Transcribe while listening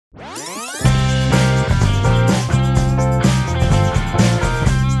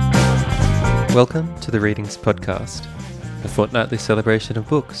Welcome to the Readings Podcast, a fortnightly celebration of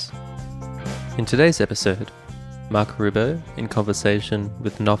books. In today's episode, Mark Rubbo in conversation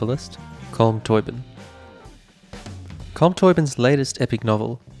with novelist Colm Tóibín. Colm Tóibín's latest epic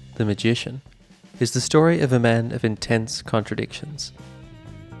novel, The Magician, is the story of a man of intense contradictions.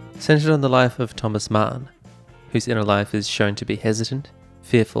 Centred on the life of Thomas Mann, whose inner life is shown to be hesitant,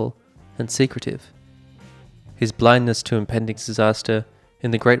 fearful, and secretive. His blindness to impending disaster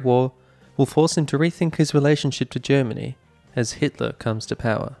in the Great War will force him to rethink his relationship to Germany as Hitler comes to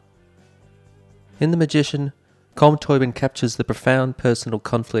power. In The Magician, Colm Tóibín captures the profound personal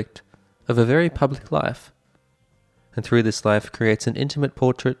conflict of a very public life, and through this life creates an intimate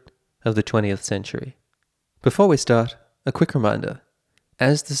portrait of the 20th century. Before we start, a quick reminder.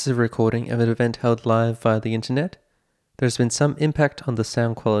 As this is a recording of an event held live via the internet, there has been some impact on the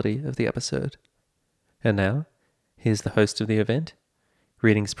sound quality of the episode. And now, here's the host of the event,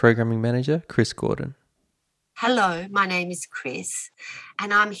 Readings Programming Manager, Chris Gordon. Hello, my name is Chris,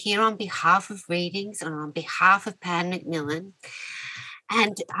 and I'm here on behalf of Readings and on behalf of Pan Macmillan,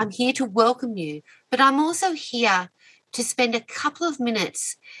 and I'm here to welcome you, but I'm also here to spend a couple of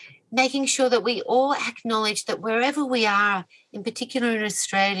minutes making sure that we all acknowledge that wherever we are, in particular in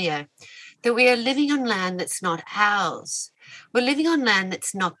Australia, that we are living on land that's not ours. We're living on land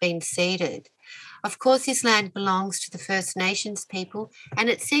that's not been ceded. Of course, this land belongs to the First Nations people, and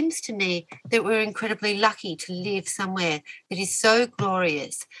it seems to me that we're incredibly lucky to live somewhere that is so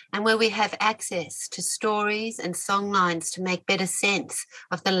glorious and where we have access to stories and songlines to make better sense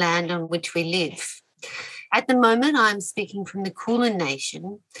of the land on which we live. At the moment, I'm speaking from the Kulin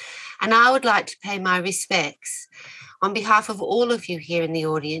Nation, and I would like to pay my respects on behalf of all of you here in the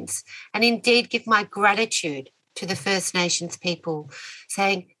audience, and indeed give my gratitude to the First Nations people,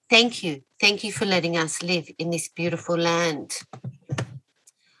 saying, thank you for letting us live in this beautiful land.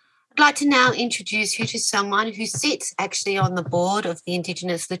 I'd like to now introduce you to someone who sits actually on the board of the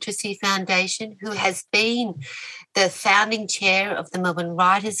Indigenous Literacy Foundation, who has been the founding chair of the Melbourne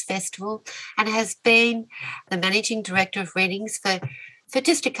Writers' Festival and has been the managing director of Readings for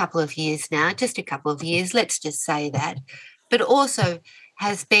just a couple of years now, let's just say that, but also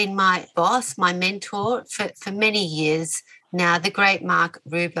has been my boss, my mentor for many years now, the great Mark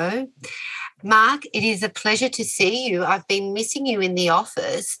Rubbo. Mark, it is a pleasure to see you. I've been missing you in the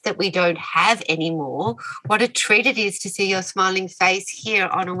office that we don't have anymore. What a treat it is to see your smiling face here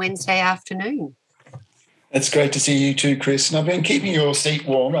on a Wednesday afternoon. It's great to see you too, Chris. And I've been keeping your seat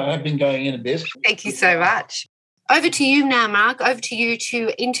warm. I have been going in a bit. Thank you so much. Over to you now, Mark. Over to you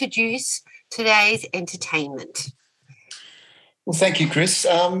to introduce today's entertainment. Well, thank you, Chris,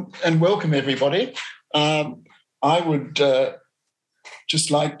 and welcome, everybody. I would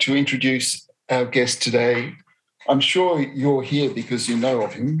just like to introduce our guest today. I'm sure you're here because you know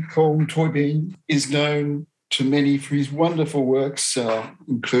of him. Colm Tóibín is known to many for his wonderful works,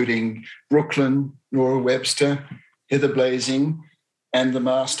 including Brooklyn, Nora Webster, Heather Blazing, and The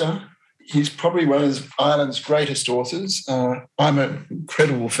Master. He's probably one of Ireland's greatest authors. I'm an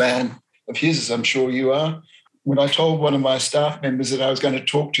incredible fan of his, as I'm sure you are. When I told one of my staff members that I was going to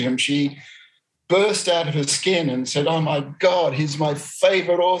talk to him, she burst out of her skin and said, "Oh, my God, he's my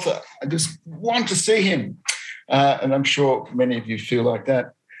favourite author. I just want to see him." And I'm sure many of you feel like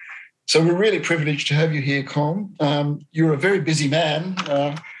that. So we're really privileged to have you here, Colm. You're a very busy man.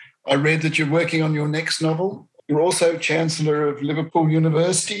 I read that you're working on your next novel. You're also Chancellor of Liverpool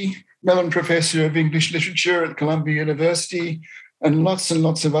University, Mellon Professor of English Literature at Columbia University, and lots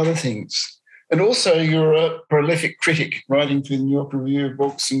of other things. And also you're a prolific critic, writing for the New York Review of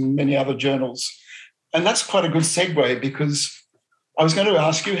Books and many other journals. And that's quite a good segue, because I was going to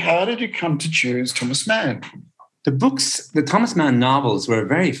ask you, how did you come to choose Thomas Mann? The Thomas Mann novels were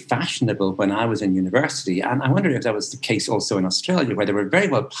very fashionable when I was in university, and I wonder if that was the case also in Australia, where they were very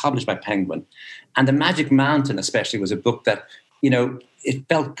well published by Penguin. And The Magic Mountain especially was a book that, it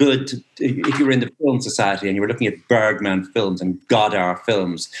felt good if you were in the film society and you were looking at Bergman films and Godard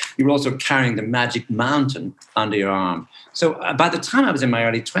films. You were also carrying The Magic Mountain under your arm. So by the time I was in my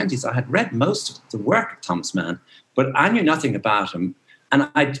early 20s, I had read most of the work of Thomas Mann, but I knew nothing about him. And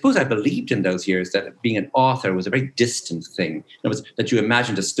I suppose I believed in those years that being an author was a very distant thing. It was that you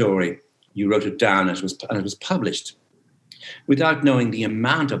imagined a story, you wrote it down, and it was published, without knowing the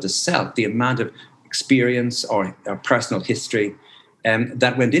amount of the self, the amount of experience or personal history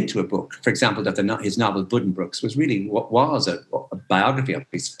that went into a book. For example, that his novel Buddenbrooks was really what was a biography of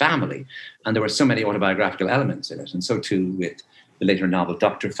his family, and there were so many autobiographical elements in it, and so too with the later novel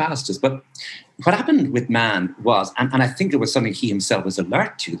Dr. Faustus. But what happened with Mann was, and I think it was something he himself was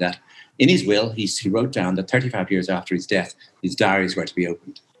alert to, that in his will he wrote down that 35 years after his death, his diaries were to be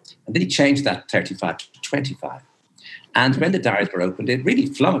opened. And then he changed that 35 to 25. And when the diaries were opened, it really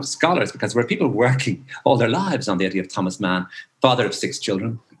flummoxed scholars because there were people working all their lives on the idea of Thomas Mann, father of 6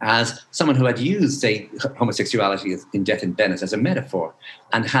 children, as someone who had used, say, homosexuality in Death in Venice as a metaphor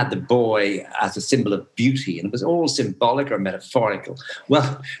and had the boy as a symbol of beauty. And it was all symbolic or metaphorical.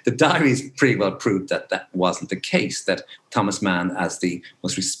 Well, the diaries pretty well proved that that wasn't the case, that Thomas Mann, as the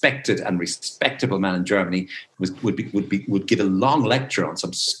most respected and respectable man in Germany, would give a long lecture on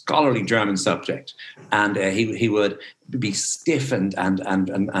some scholarly German subject. And he would be stiff and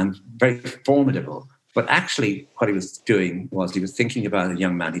very formidable. But actually, what he was doing was he was thinking about a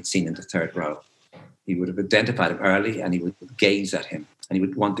young man he'd seen in the third row. He would have identified him early, and he would gaze at him, and he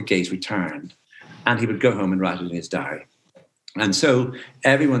would want the gaze returned. And he would go home and write it in his diary. And so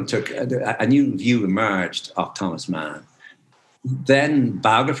everyone took a new view emerged of Thomas Mann. Then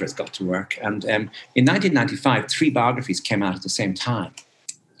biographers got to work. And in 1995, 3 biographies came out at the same time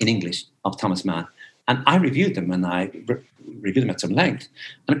in English of Thomas Mann. And I reviewed them, and I reviewed them at some length.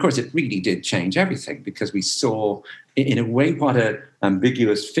 And of course, it really did change everything, because we saw, in a way, what an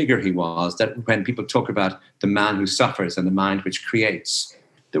ambiguous figure he was, that when people talk about the man who suffers and the mind which creates,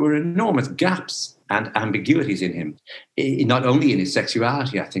 there were enormous gaps and ambiguities in him, not only in his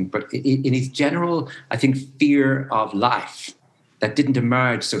sexuality, I think, but in his general, I think, fear of life that didn't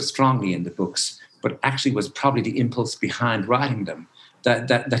emerge so strongly in the books, but actually was probably the impulse behind writing them.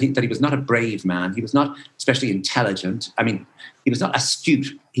 That he was not a brave man. He was not especially intelligent. I mean, he was not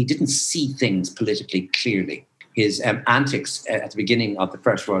astute. He didn't see things politically clearly. His antics at the beginning of the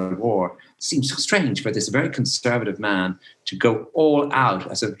First World War seemed so strange for this very conservative man to go all out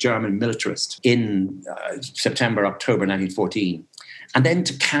as a German militarist in September, October 1914, and then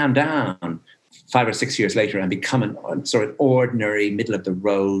to calm down 5 or 6 years later and become a sort of ordinary,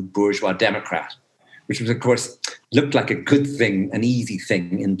 middle-of-the-road bourgeois Democrat, which was, of course, looked like a good thing, an easy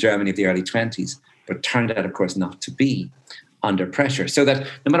thing in Germany of the early 20s, but turned out, of course, not to be, under pressure. So that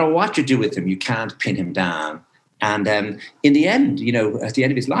no matter what you do with him, you can't pin him down. And in the end, at the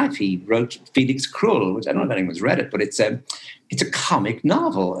end of his life, he wrote Felix Krull, which I don't know if anyone's read it, but it's a comic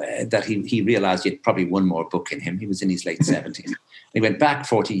novel that he realized he had probably one more book in him. He was in his late 70s. He went back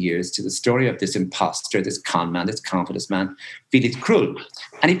 40 years to the story of this imposter, this con man, this confidence man, Felix Krull.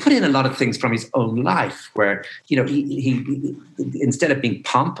 And he put in a lot of things from his own life where, he instead of being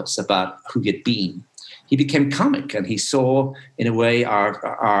pompous about who he had been, he became comic, and he saw, in a way,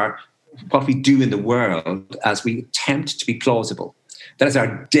 our what we do in the world as we attempt to be plausible. That is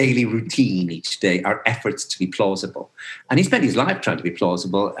our daily routine each day, our efforts to be plausible. And he spent his life trying to be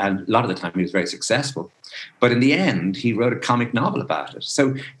plausible, and a lot of the time he was very successful. But in the end, he wrote a comic novel about it.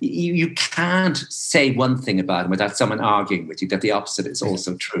 So you can't say one thing about him without someone arguing with you that the opposite is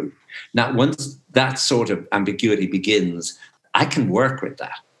also true. Now, once that sort of ambiguity begins, I can work with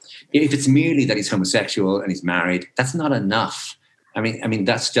that. If it's merely that he's homosexual and he's married, that's not enough. I mean,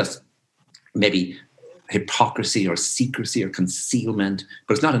 that's just maybe hypocrisy or secrecy or concealment,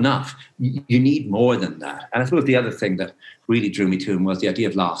 but it's not enough. You need more than that. And I suppose the other thing that really drew me to him was the idea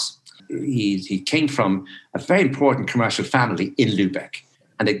of loss. He came from a very important commercial family in Lübeck,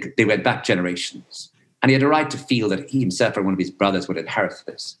 and they went back generations. And he had a right to feel that he himself or one of his brothers would inherit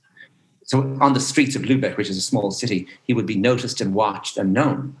this. So on the streets of Lübeck, which is a small city, he would be noticed and watched and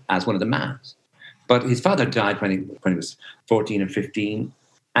known as one of the Manns. But his father died when he was 14 or 15,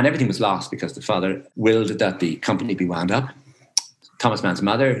 and everything was lost because the father willed that the company be wound up. Thomas Mann's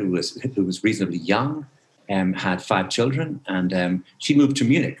mother, who was reasonably young, had 5 children, and she moved to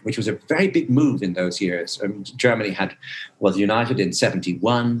Munich, which was a very big move in those years. Germany was united in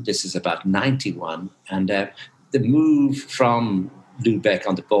 71. This is about 91. And the move from Lübeck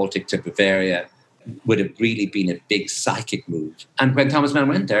on the Baltic to Bavaria would have really been a big psychic move. And when Thomas Mann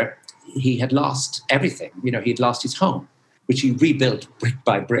went there, he had lost everything. He had lost his home, which he rebuilt brick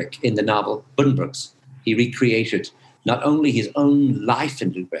by brick in the novel Buddenbrooks. He recreated not only his own life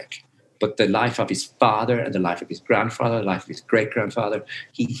in Lübeck, but the life of his father and the life of his grandfather, the life of his great-grandfather.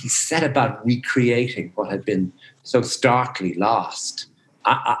 He set about recreating what had been so starkly lost.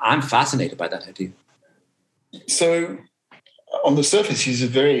 I'm fascinated by that idea. So, on the surface, he's a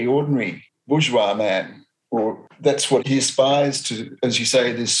very ordinary bourgeois man, or that's what he aspires to, as you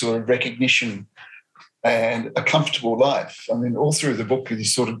say, this sort of recognition and a comfortable life. I mean, all through the book,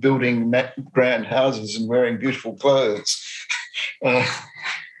 he's sort of building grand houses and wearing beautiful clothes.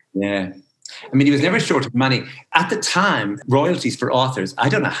 Yeah. I mean, he was never short of money. At the time, royalties for authors, I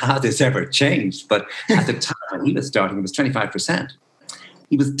don't know how this ever changed, but at the time when he was starting, it was 25%.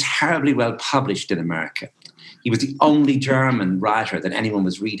 He was terribly well published in America. He was the only German writer that anyone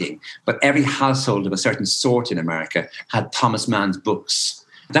was reading, but every household of a certain sort in America had Thomas Mann's books.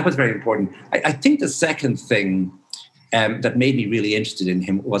 That was very important. I think the second thing that made me really interested in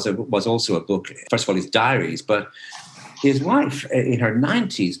him was also a book. First of all, his diaries, but his wife, in her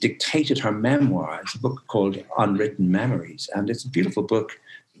 90s, dictated her memoirs, a book called Unwritten Memories. And it's a beautiful book.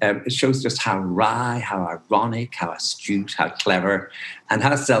 It shows just how wry, how ironic, how astute, how clever, and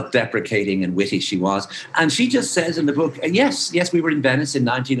how self-deprecating and witty she was. And she just says in the book, yes, we were in Venice in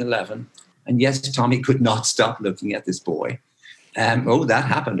 1911. And yes, Tommy could not stop looking at this boy. That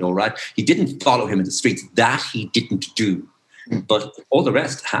happened, all right. He didn't follow him in the streets. That he didn't do. But all the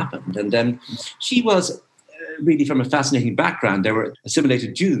rest happened. And she was really from a fascinating background. There were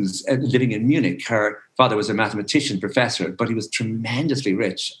assimilated Jews living in Munich. Her father was a mathematician, professor, but he was tremendously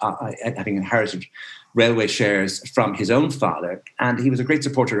rich, having inherited railway shares from his own father. And he was a great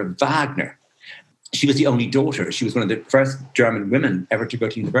supporter of Wagner. She was the only daughter. She was one of the first German women ever to go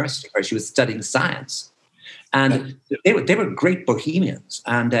to university, where she was studying science. And they were great bohemians.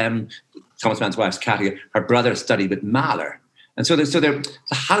 And Thomas Mann's wife's Katia, her brother studied with Mahler. And so the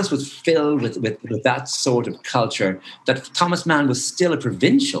house was filled with that sort of culture, that Thomas Mann was still a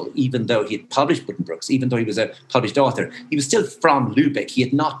provincial, even though he had published Buddenbrooks, even though he was a published author. He was still from Lübeck. He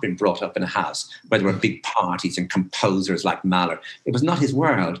had not been brought up in a house where there were big parties and composers like Mahler. It was not his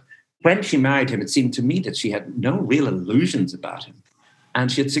world. When she married him, it seemed to me that she had no real illusions about him. And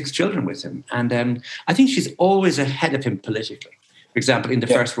she had 6 children with him. And I think she's always ahead of him politically. For example, in the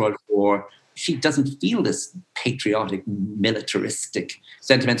First World War, she doesn't feel this patriotic, militaristic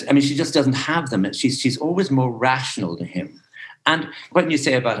sentiment. I mean, she just doesn't have them. She's always more rational than him. And when you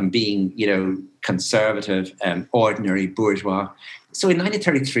say about him being, conservative, ordinary, bourgeois. So in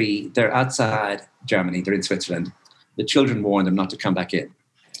 1933, they're outside Germany. They're in Switzerland. The children warn them not to come back in.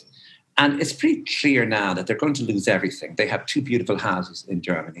 And it's pretty clear now that they're going to lose everything. They have 2 beautiful houses in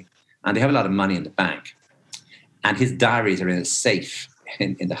Germany, and they have a lot of money in the bank. And his diaries are in a safe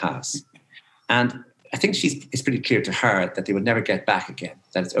in the house. And I think it's pretty clear to her that they will never get back again,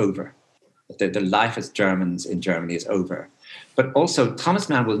 that it's over. That the life as Germans in Germany is over. But also, Thomas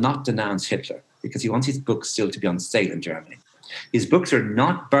Mann will not denounce Hitler because he wants his books still to be on sale in Germany. His books are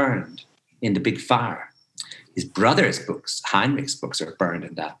not burned in the big fire. His brother's books, Heinrich's books, are burned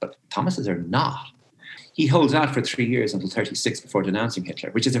in that, but Thomas's are not. He holds out for 3 years until 36 before denouncing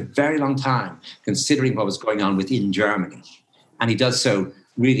Hitler, which is a very long time considering what was going on within Germany. And he does so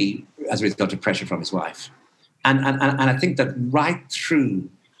really as a result of pressure from his wife. And I think that right through,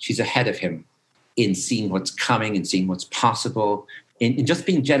 she's ahead of him in seeing what's coming, in seeing what's possible, in just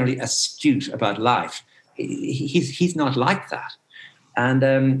being generally astute about life. He's not like that.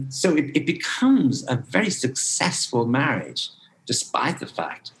 And so it becomes a very successful marriage, despite the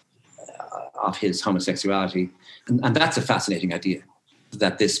fact of his homosexuality. And that's a fascinating idea,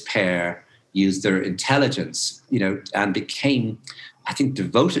 that this pair used their intelligence, and became, I think,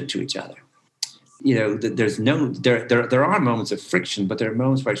 devoted to each other. There are moments of friction, but there are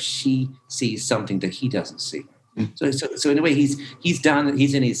moments where she sees something that he doesn't see. So in a way, he's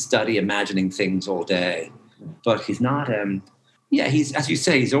in his study imagining things all day, but he's not. He's, as you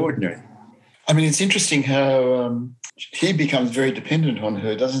say, he's ordinary. I mean, it's interesting how he becomes very dependent on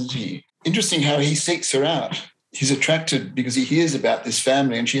her, doesn't he? Interesting how he seeks her out. He's attracted because he hears about this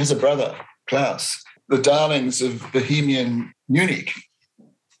family, and she has a brother, Klaus, the darlings of Bohemian Munich.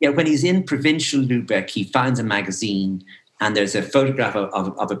 Yeah, when he's in provincial Lübeck, he finds a magazine, and there's a photograph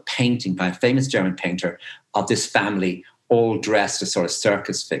of a painting by a famous German painter of this family all dressed as sort of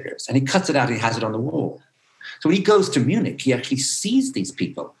circus figures. And he cuts it out and he has it on the wall. So when he goes to Munich, he actually sees these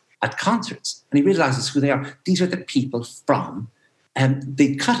people at concerts, and he realizes who they are. These are the people from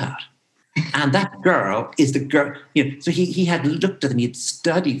the cutout. And that girl is the girl. So he had looked at them, he had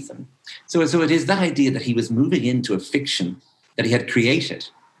studied them. So it is that idea that he was moving into a fiction that he had created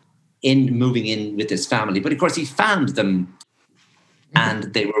in moving in with his family. But of course, he found them,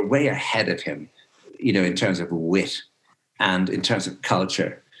 and they were way ahead of him, in terms of wit and in terms of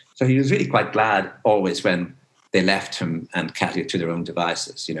culture. So he was really quite glad always when they left him and Katia to their own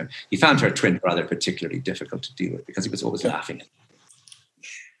devices. He found her twin brother particularly difficult to deal with because he was always laughing at him.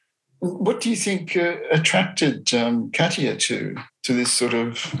 What do you think attracted Katia to this sort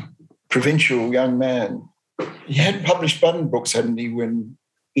of provincial young man? He had published Buddenbrooks, hadn't he? When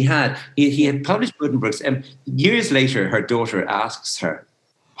he had published Buddenbrooks, and years later, her daughter asks her,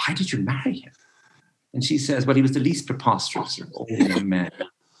 "Why did you marry him?" And she says, "Well, he was the least preposterous of all young men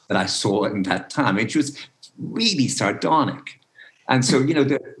that I saw in that time." And she was really sardonic. And so,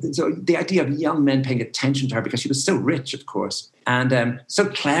 the idea of young men paying attention to her because she was so rich, of course, and so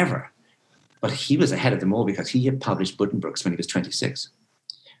clever. But he was ahead of them all because he had published Buddenbrooks when he was 26.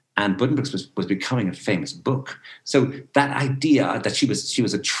 And Buddenbrooks was becoming a famous book. So that idea that she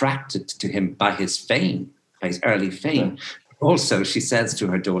was attracted to him by his fame, by his early fame. Yeah. Also, she says to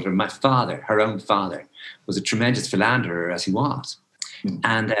her daughter, my father, her own father, was a tremendous philanderer as he was.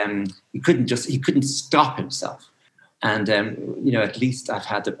 And he couldn't stop himself. And, at least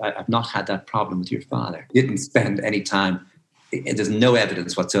I've not had that problem with your father. He didn't spend any time. There's no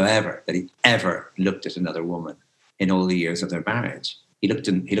evidence whatsoever that he ever looked at another woman in all the years of their marriage. He looked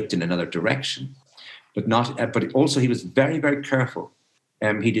in another direction, but also he was very, very careful.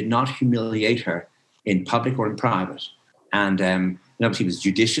 He did not humiliate her in public or in private. And obviously he was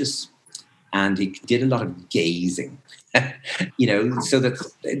judicious, and he did a lot of gazing, so that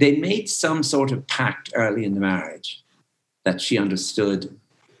they made some sort of pact early in the marriage that she understood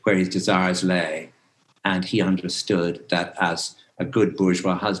where his desires lay, and he understood that as a good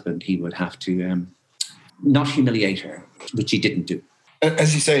bourgeois husband, he would have to not humiliate her, which he didn't do.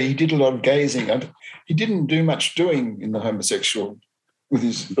 As you say, he did a lot of gazing. He didn't do much doing in the homosexual with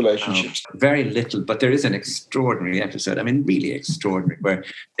his relationships. Very little, but there is an extraordinary episode, really extraordinary, where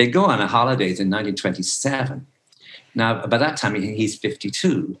they go on a holidays in 1927. Now, by that time, he's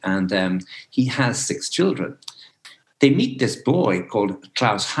 52, and he has 6 children. They meet this boy called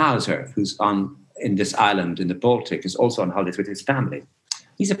Klaus Hauser, who's in this island in the Baltic, is also on holidays with his family.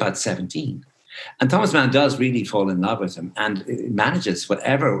 He's about 17. And Thomas Mann does really fall in love with him, and manages,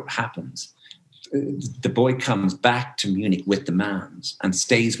 whatever happens, the boy comes back to Munich with the Manns and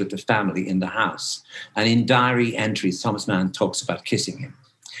stays with the family in the house. And in diary entries, Thomas Mann talks about kissing him.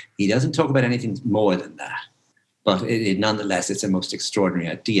 He doesn't talk about anything more than that. But nonetheless, it's a most extraordinary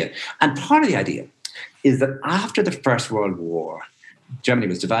idea. And part of the idea is that after the First World War, Germany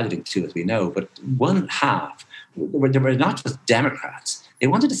was divided in two, as we know, but one half, there were not just Democrats. They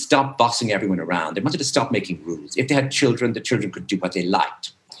wanted to stop bossing everyone around. They wanted to stop making rules. If they had children, the children could do what they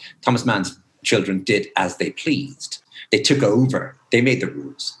liked. Thomas Mann's children did as they pleased. They took over. They made the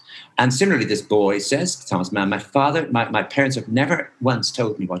rules. And similarly, this boy says to Thomas Mann, my parents have never once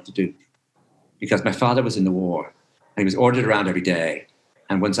told me what to do, because my father was in the war and he was ordered around every day.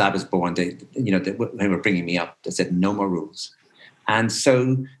 And once I was born, they were bringing me up. They said, no more rules. And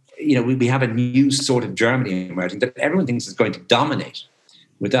so, we have a new sort of Germany emerging that everyone thinks is going to dominate,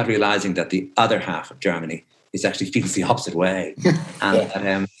 without realizing that the other half of Germany feels the opposite way,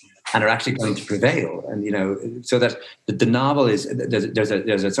 and are actually going to prevail. And so that the novel is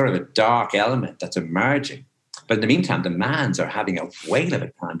there's a sort of a dark element that's emerging. But in the meantime, the Manns are having a whale of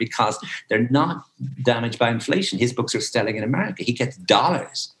a time because they're not damaged by inflation. His books are selling in America. He gets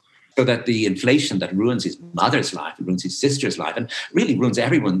dollars. So that the inflation that ruins his mother's life, ruins his sister's life, and really ruins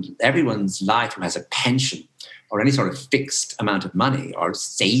everyone's life who has a pension or any sort of fixed amount of money or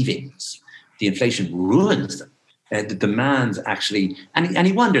savings, the inflation ruins them. The Manns actually, and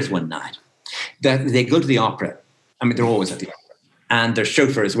he wonders one night that they go to the opera. They're always at the opera, and their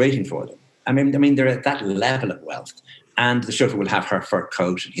chauffeur is waiting for them. They're at that level of wealth. And the chauffeur will have her fur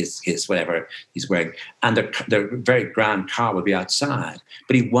coat and his whatever he's wearing. And their very grand car will be outside.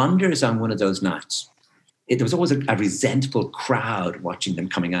 But he wonders on one of those nights. There was always a resentful crowd watching them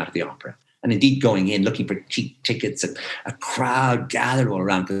coming out of the opera. And indeed going in, looking for cheap tickets. And a crowd gathered all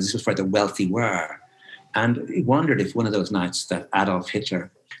around because this was where the wealthy were. And he wondered if one of those nights that Adolf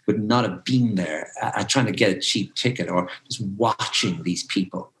Hitler would not have been there trying to get a cheap ticket or just watching these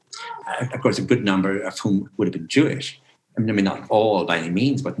people. Of course, a good number of whom would have been Jewish. Not all by any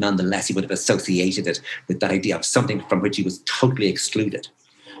means, but nonetheless, he would have associated it with that idea of something from which he was totally excluded.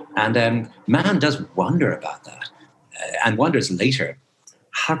 And Mann does wonder about that, and wonders later,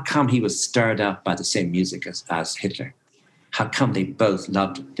 how come he was stirred up by the same music as Hitler? How come they both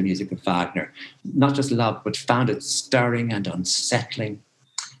loved the music of Wagner? Not just loved, but found it stirring and unsettling,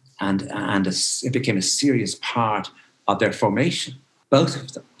 and it became a serious part of their formation, both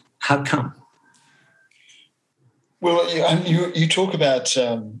of them. How come? Well, you talk about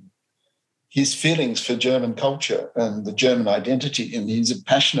his feelings for German culture and the German identity, and he's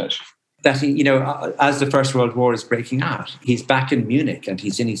passionate. That he, as the First World War is breaking out, he's back in Munich and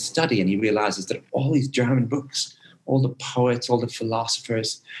he's in his study and he realizes that all these German books, all the poets, all the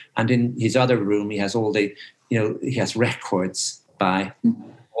philosophers, and in his other room he has he has records by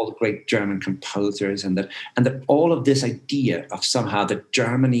all the great German composers, and that all of this idea of somehow that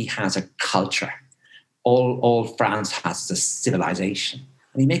Germany has a culture. All France has is a civilization.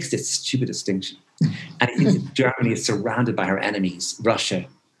 And he makes this stupid distinction. And Germany is surrounded by her enemies, Russia,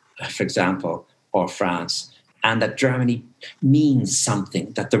 for example, or France, and that Germany means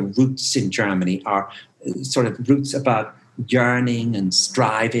something, that the roots in Germany are sort of roots about yearning and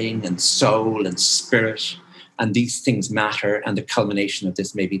striving and soul and spirit, and these things matter, and the culmination of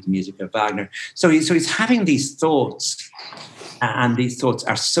this may be the music of Wagner. So he's having these thoughts, and these thoughts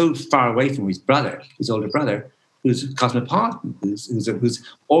are so far away from his brother, his older brother, who's cosmopolitan, who's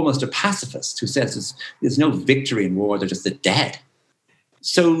almost a pacifist, who says there's no victory in war, they're just the dead.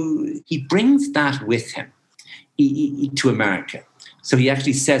 So he brings that with him to America. So he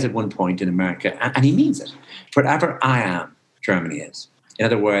actually says at one point in America, and he means it, "Wherever I am, Germany is." In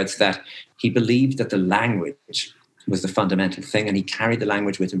other words, that he believed that the language was the fundamental thing, and he carried the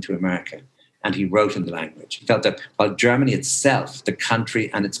language with him to America, and he wrote in the language. He felt that while Germany itself, the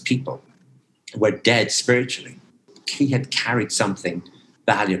country and its people, were dead spiritually, he had carried something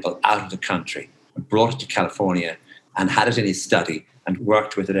valuable out of the country and brought it to California and had it in his study and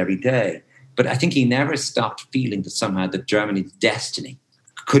worked with it every day. But I think he never stopped feeling that somehow that Germany's destiny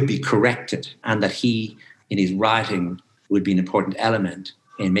could be corrected, and that he, in his writing, would be an important element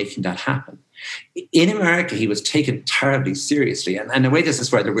in making that happen. In America, he was taken terribly seriously. And in a way, this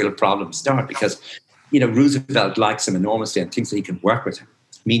is where the real problems start, because, Roosevelt likes him enormously and thinks that he can work with him,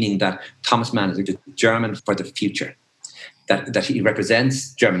 meaning that Thomas Mann is a German for the future, that he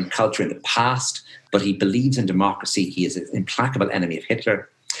represents German culture in the past, but he believes in democracy. He is an implacable enemy of Hitler.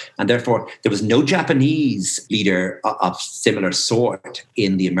 And therefore, there was no Japanese leader of similar sort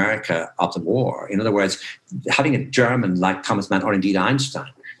in the America of the war. In other words, having a German like Thomas Mann, or indeed Einstein.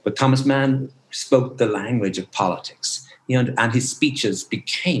 But Thomas Mann spoke the language of politics, and his speeches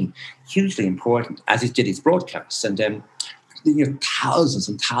became hugely important, as did his broadcasts. And thousands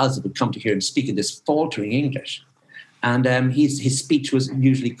and thousands would come to hear him speak in this faltering English. And his speech was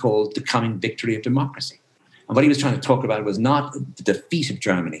usually called "The Coming Victory of Democracy." And what he was trying to talk about was not the defeat of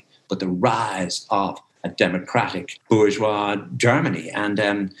Germany, but the rise of a democratic bourgeois Germany. And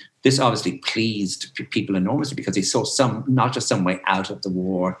this obviously pleased people enormously, because he saw not just some way out of the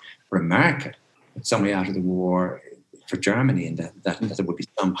war for America, but some way out of the war for Germany, and that there would be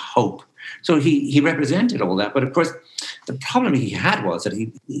some hope. So he represented all that. But of course, the problem he had was that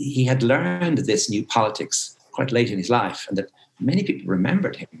he had learned this new politics quite late in his life, and that many people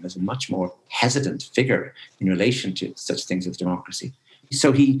remembered him as a much more hesitant figure in relation to such things as democracy.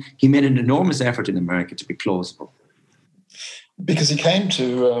 So he made an enormous effort in America to be plausible. Because he came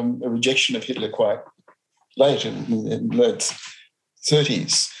to a rejection of Hitler quite late, in late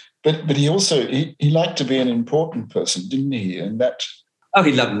 30s. But he also, he liked to be an important person, didn't he? And that... Oh,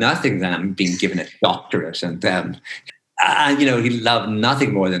 he loved nothing than being given a doctorate, and he loved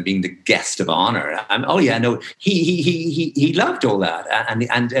nothing more than being the guest of honor. He loved all that,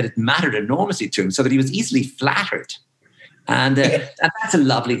 and it mattered enormously to him, so that he was easily flattered, and that's a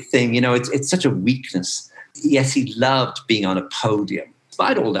lovely thing. It's such a weakness. Yes, he loved being on a podium.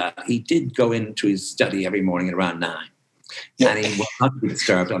 Despite all that, he did go into his study every morning at around 9. Yeah. And he was not be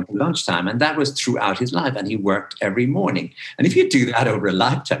disturbed until lunchtime. And that was throughout his life. And he worked every morning. And if you do that over a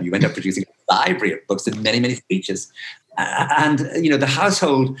lifetime, you end up producing a library of books and many, many speeches. And the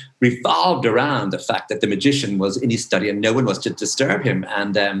household revolved around the fact that the magician was in his study and no one was to disturb him.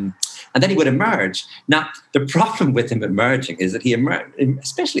 And then he would emerge. Now, the problem with him emerging is that he emerged,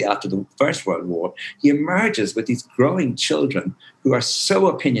 especially after the First World War, he emerges with these growing children who are so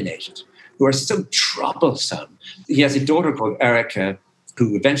opinionated, who are so troublesome. He has a daughter called Erica,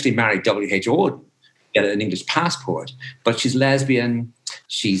 who eventually married W.H. Auden, got an English passport, but she's lesbian.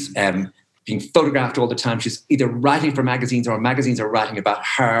 She's being photographed all the time. She's either writing for magazines or magazines are writing about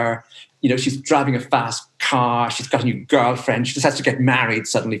her. She's driving a fast car. She's got a new girlfriend. She just has to get married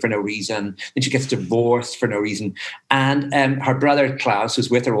suddenly for no reason. Then she gets divorced for no reason. And her brother, Klaus,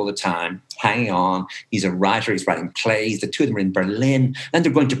 who's with her all the time, hanging on. He's a writer. He's writing plays. The two of them are in Berlin. Then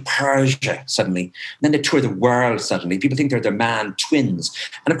they're going to Persia suddenly. And then they tour the world suddenly. People think they're their man twins.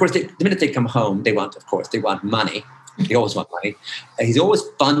 And of course, the minute they come home, they want money. They always want money. He's always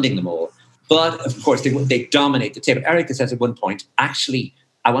funding them all. But of course, they dominate the table. Erica says at one point, actually,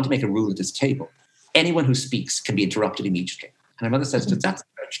 I want to make a rule at this table. Anyone who speaks can be interrupted immediately. And her mother says, does that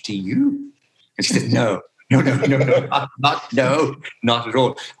stretch to you? And she says, no, not at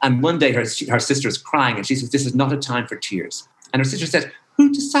all. And one day her sister is crying and she says, this is not a time for tears. And her sister says,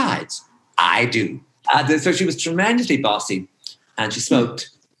 who decides? I do. So she was tremendously bossy, and she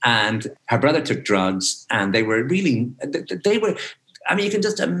smoked, and her brother took drugs, and they were, you can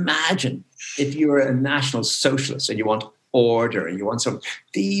just imagine if you were a National Socialist and you want order and you want some,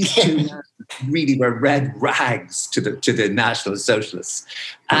 these two really were red rags to the National Socialists,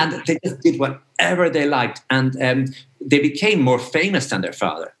 and they just did whatever they liked, and they became more famous than their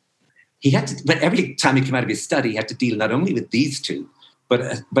father. He had to, when every time he came out of his study, he had to deal not only with these two, but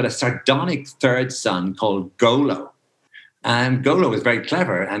a sardonic third son called Golo. And Golo was very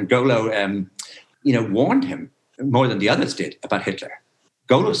clever, and Golo warned him more than the others did about Hitler.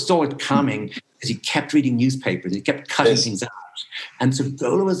 Golo saw it coming because he kept reading newspapers. He kept cutting things out. And so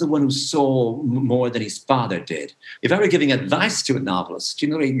Golo was the one who saw more than his father did. If I were giving advice to a novelist,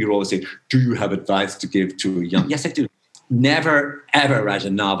 you always say, do you have advice to give to a young? Yes, I do. Never, ever write a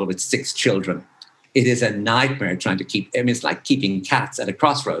novel with 6 children. It is a nightmare trying to keep, it's like keeping cats at a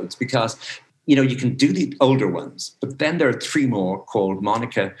crossroads because, you can do the older ones, but then there are 3 more called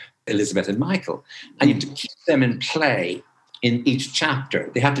Monica, Elizabeth, and Michael. And you have to keep them in play in each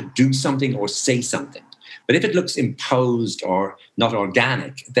chapter. They have to do something or say something. But if it looks imposed or not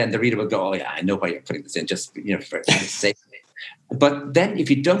organic, then the reader will go, oh, yeah, I know why you're putting this in, just, for the sake of it. But then if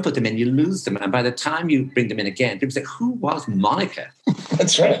you don't put them in, you lose them. And by the time you bring them in again, people say, who was Monica?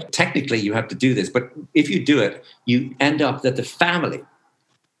 That's right. Technically, you have to do this. But if you do it, you end up that the family,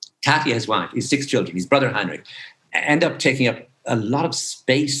 Katya, his wife, his 6 children, his brother Heinrich, end up taking up a lot of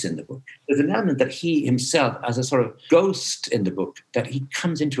space in the book. There's an element that he himself, as a sort of ghost in the book, that he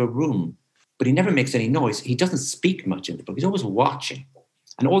comes into a room, but he never makes any noise. He doesn't speak much in the book. He's always watching.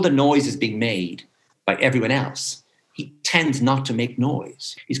 And all the noise is being made by everyone else. He tends not to make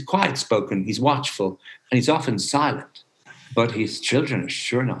noise. He's quiet-spoken, he's watchful, and he's often silent. But his children are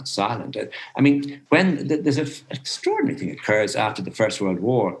sure not silent. I mean, when there's an extraordinary thing occurs after the First World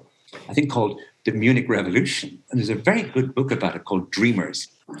War, I think called the Munich Revolution. And there's a very good book about it called Dreamers.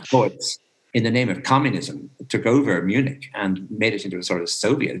 Poets, in the name of communism, took over Munich and made it into a sort of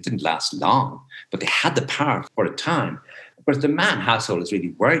Soviet. It didn't last long, but they had the power for a time. Whereas the Mann household is really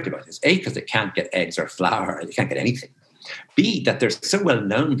worried about this. A, because they can't get eggs or flour, they can't get anything. B, that they're so well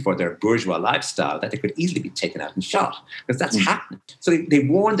known for their bourgeois lifestyle that they could easily be taken out and shot, because that's happened. So they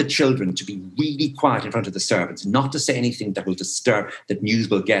warn the children to be really quiet in front of the servants, not to say anything that will disturb, that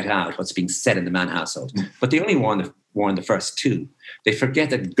news will get out, what's being said in the Mann household. But they only warn the first 2. They forget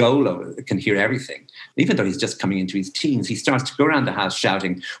that Golo can hear everything. Even though he's just coming into his teens, he starts to go around the house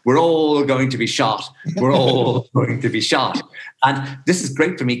shouting, we're all going to be shot. We're all going to be shot. And this is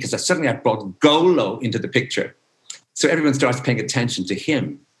great for me because suddenly I brought Golo into the picture. So everyone starts paying attention to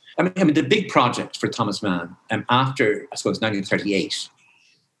him. I mean, the big project for Thomas Mann after, I suppose, 1938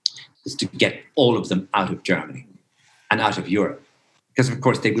 is to get all of them out of Germany and out of Europe. Because, of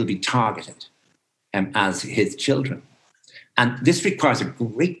course, they will be targeted as his children. And this requires a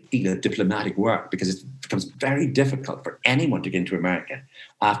great deal of diplomatic work because it becomes very difficult for anyone to get into America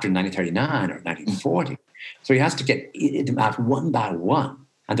after 1939 or 1940. So he has to get them out one by one.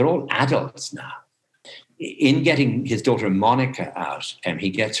 And they're all adults now. In getting his daughter Monica out,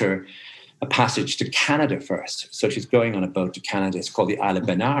 he gets her a passage to Canada first. So she's going on a boat to Canada. It's called the Isle of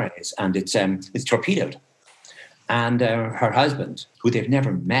Benares, and it's torpedoed. And her husband, who they've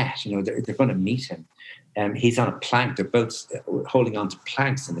never met, they're going to meet him. He's on a plank. They're both holding on to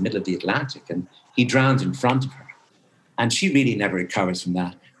planks in the middle of the Atlantic, and he drowns in front of her. And she really never recovers from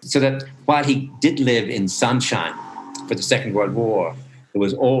that. So that while he did live in sunshine for the Second World War, there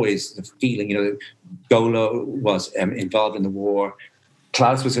was always the feeling, Golo was involved in the war.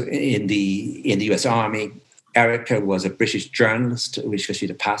 Klaus was in the U.S. Army. Erica was a British journalist, because she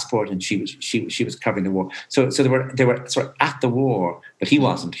had a passport, and she was covering the war. So they were sort of at the war, but he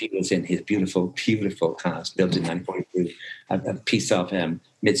wasn't. He was in his beautiful, beautiful house built in 1942, a piece of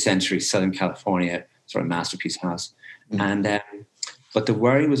mid-century Southern California sort of masterpiece house. And but the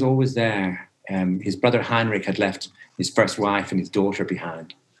worry was always there. His brother Heinrich had left his first wife and his daughter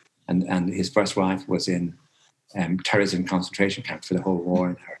behind. And his first wife was in terrorism concentration camp for the whole war,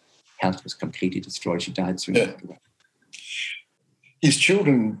 and her health was completely destroyed. She died soon after that. His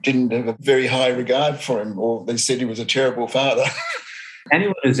children didn't have a very high regard for him, or they said he was a terrible father.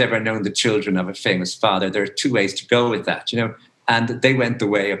 Anyone who's ever known the children of a famous father, there are 2 ways to go with that, And they went the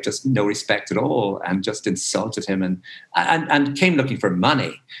way of just no respect at all and just insulted him and came looking for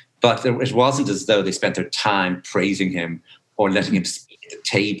money. But it wasn't as though they spent their time praising him or letting him speak at the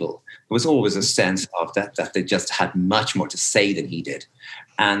table. There was always a sense of that they just had much more to say than he did.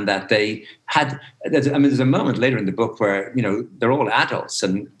 And that they had, there's a moment later in the book where, they're all adults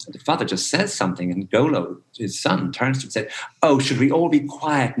and the father just says something, and Golo, his son, turns to him and said, oh, should we all be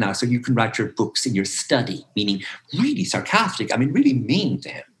quiet now so you can write your books in your study? Meaning really sarcastic, really mean to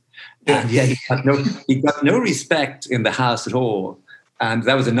him. And yet he got no respect in the house at all. And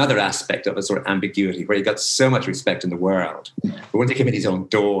that was another aspect of a sort of ambiguity, where he got so much respect in the world. But when they came in his own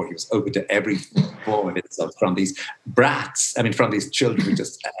door, he was open to every form of insult from these brats, from these children who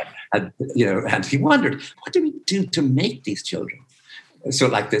just had, and he wondered, what do we do to make these children so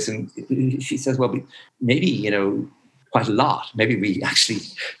like this? And she says, well, maybe, quite a lot. Maybe we actually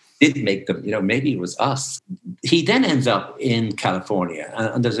did make them. Maybe it was us. He then ends up in California.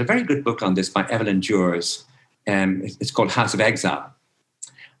 And there's a very good book on this by Evelyn Dures. It's called House of Exile.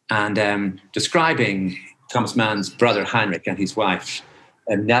 And describing Thomas Mann's brother Heinrich and his wife,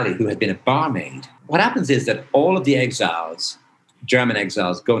 Nellie, who had been a barmaid. What happens is that all of the exiles, German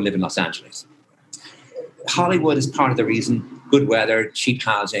exiles, go and live in Los Angeles. Hollywood is part of the reason. Good weather, cheap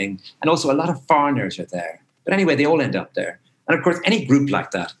housing, and also a lot of foreigners are there. But anyway, they all end up there. And of course, any group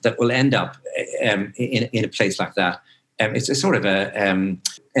like that will end up in a place like that, it's a sort of a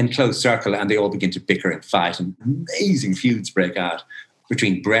enclosed circle, and they all begin to bicker and fight, and amazing feuds break out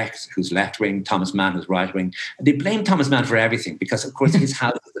between Brecht, who's left-wing, Thomas Mann, who's right-wing. And they blame Thomas Mann for everything because, of course, his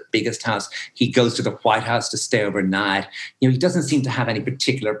house is the biggest house. He goes to the White House to stay overnight. He doesn't seem to have any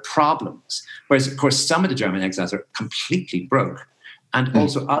particular problems. Whereas, of course, some of the German exiles are completely broke. And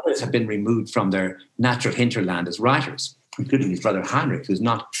also others have been removed from their natural hinterland as writers, including his brother Heinrich, who's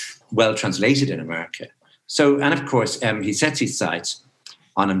not well translated in America. So, and of course, he sets his sights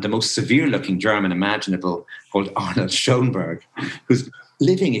on the most severe-looking German imaginable, called Arnold Schoenberg, who's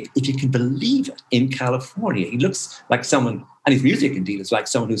living, if you can believe it, in California. He looks like someone, and his music indeed is like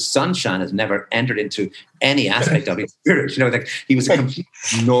someone whose sunshine has never entered into any aspect of his spirit. Like he was a complete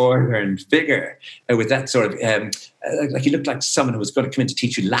northern figure with that sort of, like he looked like someone who was going to come in to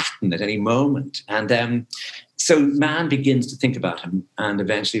teach you Latin at any moment. And so Mann begins to think about him and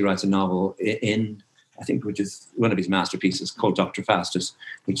eventually writes a novel I think, which is one of his masterpieces, called Dr. Faustus,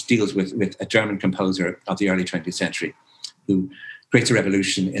 which deals with a German composer of the early 20th century who creates a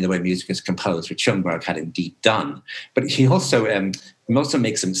revolution in the way music is composed, which Schoenberg had indeed done. But he also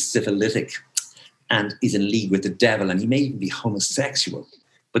makes him syphilitic and is in league with the devil, and he may even be homosexual.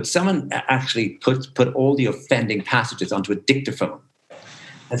 But someone actually put all the offending passages onto a dictaphone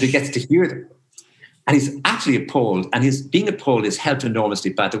as he gets to hear them. And he's actually appalled, and his being appalled is helped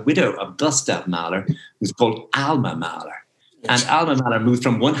enormously by the widow of Gustav Mahler, who's called Alma Mahler. And Alma Mahler moves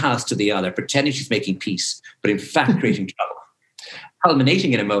from one house to the other, pretending she's making peace, but in fact creating trouble.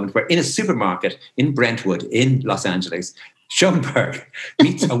 Culminating in a moment where in a supermarket in Brentwood, in Los Angeles, Schoenberg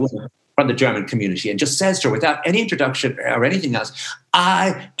meets a woman from the German community and just says to her, without any introduction or anything else,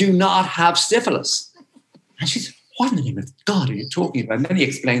 "I do not have syphilis." And she says, "What in the name of God are you talking about?" And then he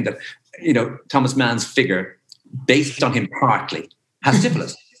explained that, Thomas Mann's figure, based on him partly, has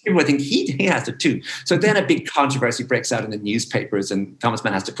syphilis. People think he has it too. So then a big controversy breaks out in the newspapers, and Thomas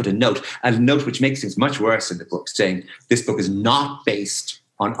Mann has to put a note which makes things much worse in the book, saying this book is not based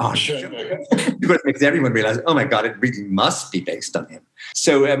on Schoenberg. Because it makes everyone realize, oh my God, it really must be based on him.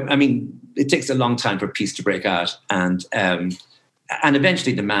 So, it takes a long time for peace to break out. And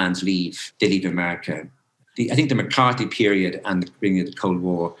eventually the Manns leave. They leave America. I think the McCarthy period and the beginning of the Cold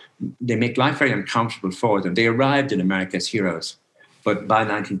War, they make life very uncomfortable for them. They arrived in America as heroes, but by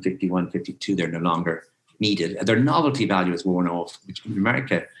 1951, 52, they're no longer needed. Their novelty value is worn off, which in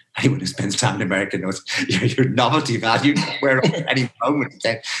America, anyone who spends time in America knows your novelty value wear off at any moment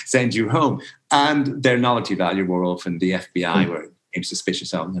to send you home. And their novelty value wore off, and the FBI were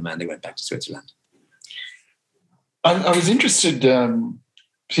suspicious of them, and they went back to Switzerland. I was interested,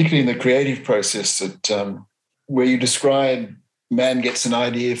 particularly in the creative process, that where you describe Mann gets an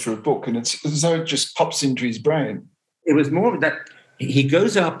idea for a book, and it's as though it just pops into his brain. It was more that he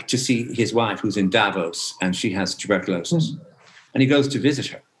goes up to see his wife, who's in Davos, and she has tuberculosis, and he goes to visit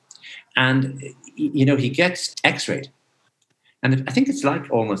her, and he gets X-rayed. And I think it's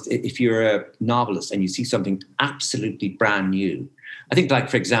like almost if you're a novelist and you see something absolutely brand new. I think, like,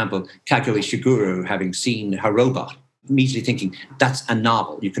 for example, Kazuo Ishiguro, having seen her robot, immediately thinking, that's a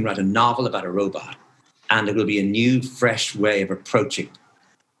novel. You can write a novel about a robot, and it will be a new, fresh way of approaching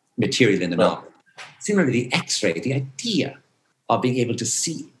material in the novel. Similarly, the X-ray, the idea of being able to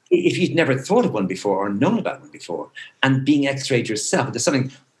see, if you'd never thought of one before or known about one before, and being X-rayed yourself, there's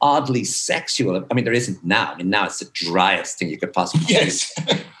something oddly sexual. I mean, there isn't now. I mean, now it's the driest thing you could possibly do. Yes.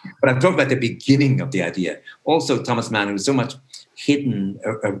 But I'm talking about the beginning of the idea. Also, Thomas Mann, who was so much hidden,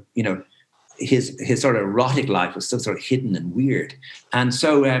 his sort of erotic life was so sort of hidden and weird. And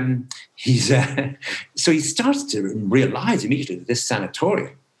so he starts to realize immediately that this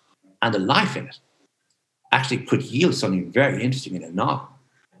sanatorium and the life in it actually could yield something very interesting in a novel.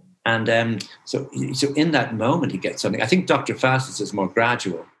 And so in that moment, he gets something. I think Dr. Faustus is more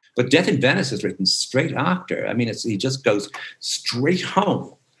gradual, but Death in Venice is written straight after. I mean, he just goes straight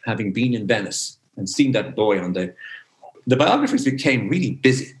home, having been in Venice and seen that boy on the biographers became really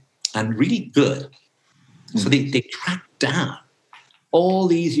busy and really good. So they tracked down all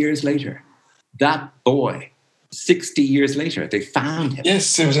these years later that boy 60 years later, they found him.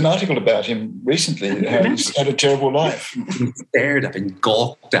 Yes, there was an article about him recently, how he's had a terrible life. Being stared at and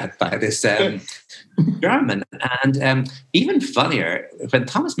gawked at by this German. And even funnier, when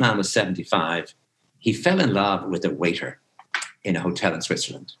Thomas Mann was 75, he fell in love with a waiter in a hotel in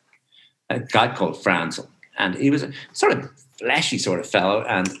Switzerland, a guy called Franzl. And he was a sort of fleshy sort of fellow.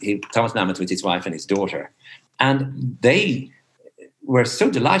 And Thomas Mann was with his wife and his daughter. And they were so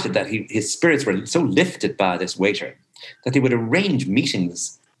delighted that his spirits were so lifted by this waiter that they would arrange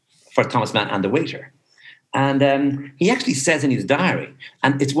meetings for Thomas Mann and the waiter. And he actually says in his diary,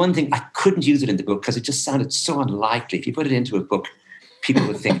 and it's one thing, I couldn't use it in the book because it just sounded so unlikely. If you put it into a book, people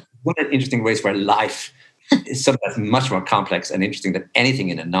would think, what an interesting ways where life is sometimes much more complex and interesting than anything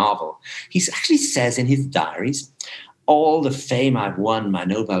in a novel. He actually says in his diaries, all the fame I've won, my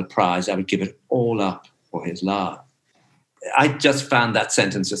Nobel Prize, I would give it all up for his love. I just found that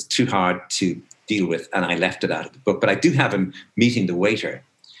sentence just too hard to deal with, and I left it out of the book. But I do have him meeting the waiter.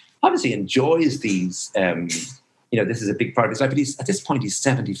 Obviously enjoys these, this is a big part of his life, but at this point, he's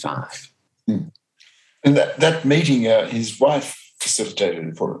 75. And that meeting, his wife facilitated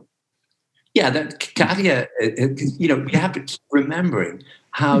it for him. Yeah, that Katya, you have to keep remembering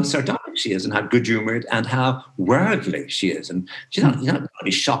how sardonic she is and how good-humoured and how worldly she is. And she's not going to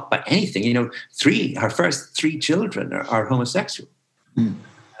be shocked by anything. Her first 3 children are homosexual.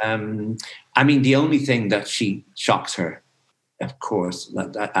 The only thing that she shocks her, of course,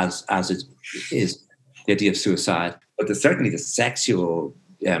 as it is the idea of suicide, but there's certainly the sexual,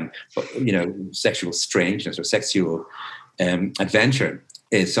 sexual strangeness or sexual adventure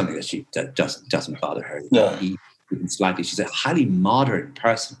is something that doesn't bother her. No. Even slightly. She's a highly modern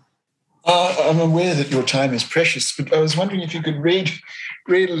person. I'm aware that your time is precious, but I was wondering if you could read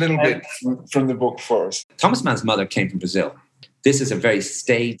a little bit from the book for us. Thomas Mann's mother came from Brazil. This is a very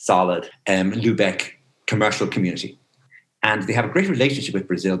staid, solid Lübeck commercial community. And they have a great relationship with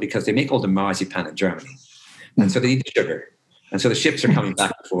Brazil because they make all the marzipan in Germany. And so they need the sugar. And so the ships are coming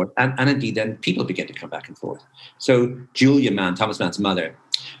back and forth. And indeed, then people begin to come back and forth. So Julia Mann, Thomas Mann's mother,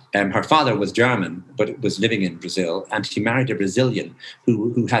 her father was German, but was living in Brazil, and she married a Brazilian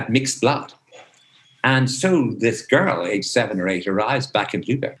who had mixed blood. And so this girl, age 7 or 8, arrives back in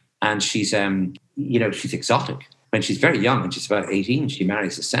Lübeck, and she's exotic. When she's very young, when she's about 18, she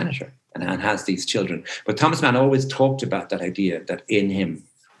marries a senator and has these children. But Thomas Mann always talked about that idea that in him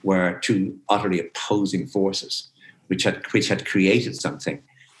were 2 utterly opposing forces, which had created something.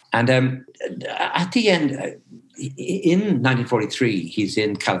 And at the end, in 1943, he's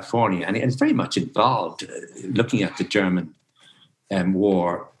in California, and he's very much involved looking at the German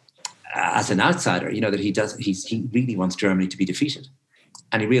war as an outsider. That he really wants Germany to be defeated,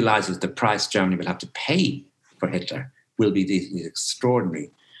 and he realizes the price Germany will have to pay for Hitler will be these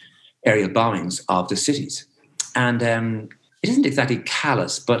extraordinary aerial bombings of the cities. And it isn't exactly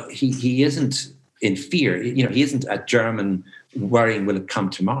callous, but he isn't in fear. He isn't a German worrying, will it come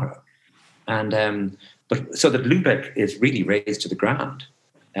tomorrow? And but so that Lübeck is really razed to the ground.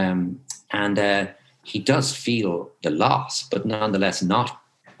 And he does feel the loss, but nonetheless not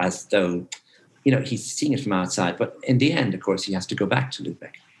as though, he's seeing it from outside. But in the end, of course, he has to go back to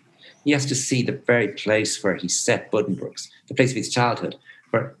Lübeck. He has to see the very place where he set Buddenbrooks, the place of his childhood,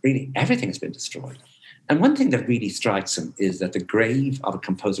 where really everything has been destroyed. And one thing that really strikes him is that the grave of a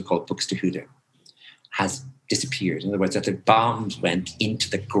composer called Buxtehude has disappeared. In other words, that the bombs went into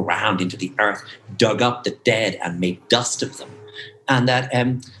the ground, into the earth, dug up the dead and made dust of them. And that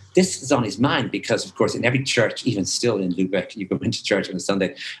this is on his mind because, of course, in every church, even still in Lübeck, you go into church on a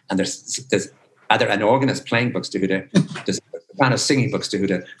Sunday and there's either an organist playing Buxtehude, there's a soprano singing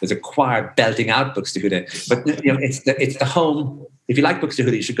Buxtehude, there's a choir belting out Buxtehude. But it's the home. If you like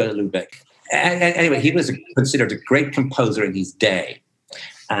Buxtehude, you should go to Lübeck. Anyway, he was considered a great composer in his day.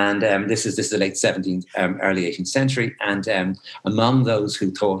 And this is the late 17th, early 18th century. And among those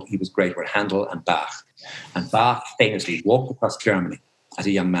who thought he was great were Handel and Bach. And Bach famously walked across Germany as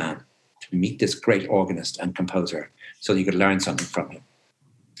a young man to meet this great organist and composer so that he could learn something from him.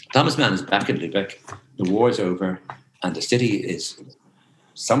 Thomas Mann is back in Lübeck. The war's over, and the city is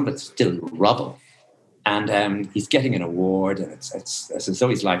some of it's still rubble. And he's getting an award, and it's as though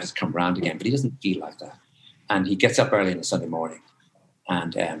his life has come round again, but he doesn't feel like that. And he gets up early on a Sunday morning,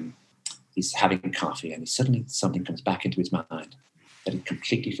 and he's having coffee, and suddenly something comes back into his mind that he'd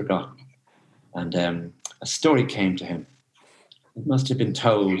completely forgotten. And a story came to him. It must have been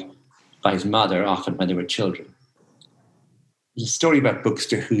told by his mother often when they were children. It's a story about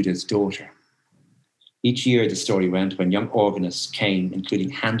Buxtehude's daughter. Each year, the story went, when young organists came, including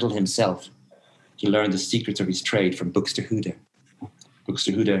Handel himself, to learn the secrets of his trade from Buxtehude.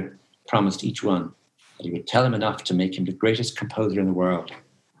 Buxtehude promised each one that he would tell him enough to make him the greatest composer in the world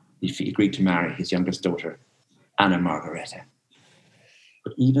if he agreed to marry his youngest daughter, Anna Margareta.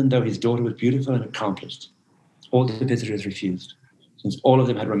 But even though his daughter was beautiful and accomplished, all the visitors refused, since all of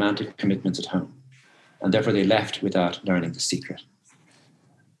them had romantic commitments at home, and therefore they left without learning the secret.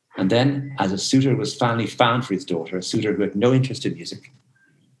 And then, as a suitor was finally found for his daughter, a suitor who had no interest in music,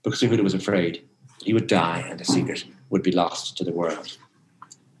 Buxtehude was afraid that he would die and the secret would be lost to the world.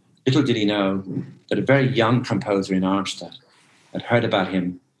 Little did he know that a very young composer in Armstadt had heard about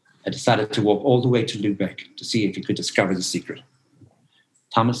him, had decided to walk all the way to Lübeck to see if he could discover the secret.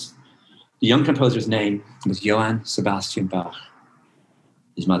 Thomas, the young composer's name was Johann Sebastian Bach,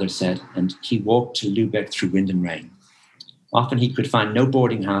 his mother said, and he walked to Lübeck through wind and rain. Often he could find no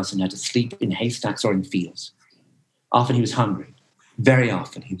boarding house and had to sleep in haystacks or in fields. Often he was hungry. Very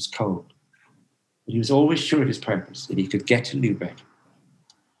often he was cold. But he was always sure of his purpose. If he could get to Lübeck,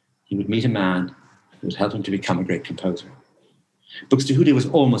 he would meet a man who would help him to become a great composer. Buxtehude was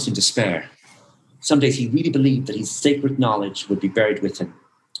almost in despair. Some days he really believed that his sacred knowledge would be buried with him.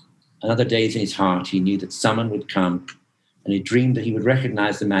 On other days in his heart, he knew that someone would come, and he dreamed that he would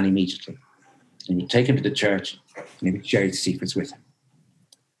recognize the man immediately. And he would take him to the church, and he would share his secrets with him.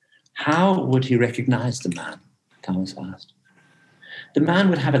 How would he recognize the man? Thomas asked. The man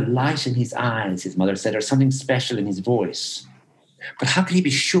would have a light in his eyes, his mother said, or something special in his voice. But how could he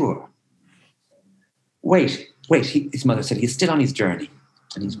be sure? Wait, his mother said. He's still on his journey,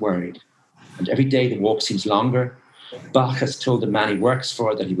 and he's worried. And every day the walk seems longer. Bach has told the man he works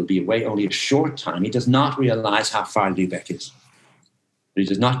for that he will be away only a short time. He does not realize how far Lübeck is. But he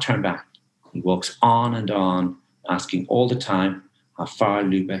does not turn back. He walks on, asking all the time how far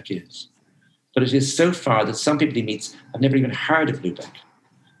Lübeck is. But it is so far that some people he meets have never even heard of Lübeck,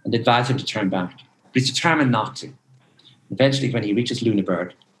 and advise him to turn back. But he's determined not to. Eventually, when he reaches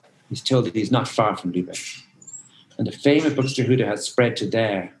Lüneburg, he's told that he's not far from Lübeck. And the fame of Buxtehude has spread to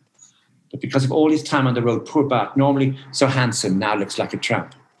there. But because of all his time on the road, poor Bach, normally so handsome, now looks like a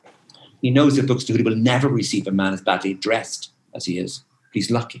tramp. He knows that Buxtehude will never receive a man as badly dressed as he is.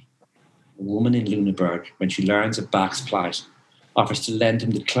 He's lucky. A woman in Lüneburg, when she learns of Bach's plight, offers to lend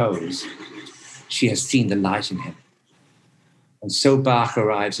him the clothes. She has seen the light in him. And so Bach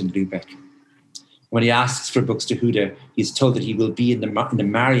arrives in Lübeck. When he asks for Buxtehude, he's told that he will be in the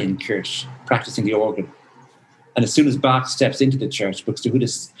Marienkirche, practicing the organ. And as soon as Bach steps into the church,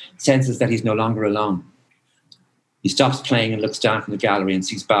 Buxtehude senses that he's no longer alone. He stops playing and looks down from the gallery and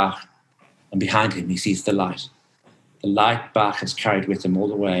sees Bach. And behind him, he sees the light. The light Bach has carried with him all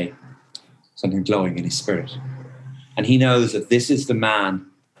the way, something glowing in his spirit. And he knows that this is the man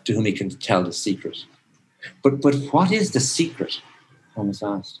to whom he can tell the secret. But what is the secret? Thomas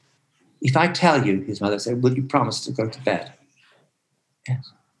asked. If I tell you, his mother said, will you promise to go to bed?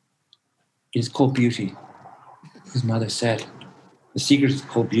 Yes. It is called beauty. His mother said, the secret is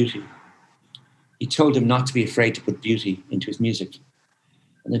called beauty. He told him not to be afraid to put beauty into his music.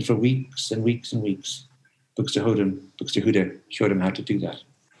 And then for weeks and weeks and weeks, Buxtehude showed him how to do that.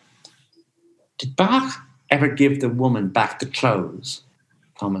 Did Bach ever give the woman back the clothes?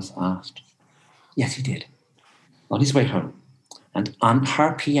 Thomas asked. Yes, he did. On his way home. And on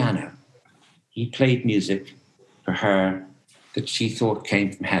her piano, he played music for her that she thought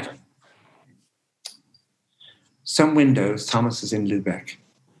came from heaven. Some windows, Thomas is in Lübeck.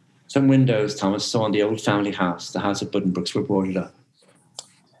 Some windows Thomas saw in the old family house, the house of Buddenbrooks, were boarded up.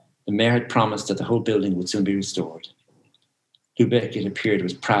 The mayor had promised that the whole building would soon be restored. Lübeck, it appeared,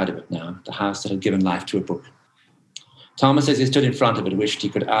 was proud of it now, the house that had given life to a book. Thomas, as he stood in front of it, wished he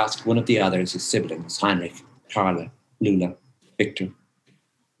could ask one of the others, his siblings, Heinrich, Carla, Lula, Victor,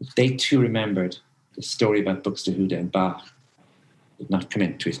 if they too remembered the story about Buxtehude and Bach. It did not come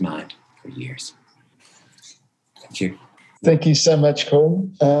into his mind for years. Thank you. Thank you so much,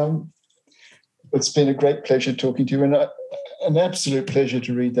 Colm. It's been a great pleasure talking to you, and an absolute pleasure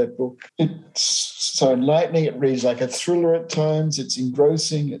to read that book. It's so enlightening. It reads like a thriller at times. It's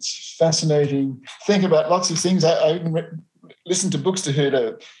engrossing. It's fascinating. Think about lots of things. I even listened to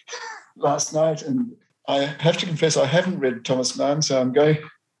Buxtehude last night, and I have to confess I haven't read Thomas Mann, so I'm going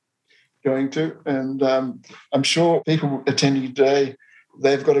to. And I'm sure people attending today,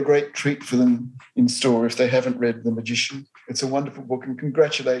 they've got a great treat for them in store if they haven't read The Magician. It's a wonderful book, and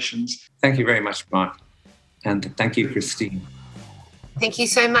congratulations. Thank you very much, Mark. And thank you, Christine. Thank you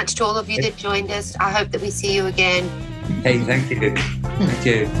so much to all of you that joined us. I hope that we see you again. Hey, thank you. Thank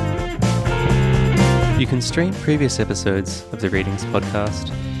you. You can stream previous episodes of the Readings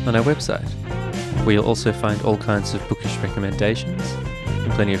podcast on our website, where you'll also find all kinds of bookish recommendations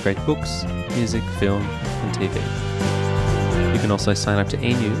and plenty of great books, music, film, and TV. You can also sign up to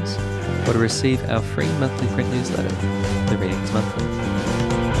e-news or to receive our free monthly print newsletter, The Readings Monthly.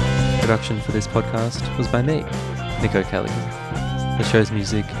 Production for this podcast was by me, Nick O'Callaghan. The show's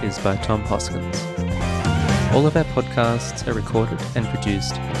music is by Tom Hoskins. All of our podcasts are recorded and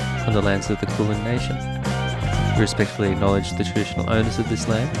produced on the lands of the Kulin Nation. We respectfully acknowledge the traditional owners of this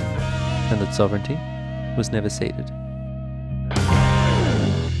land and that sovereignty was never ceded.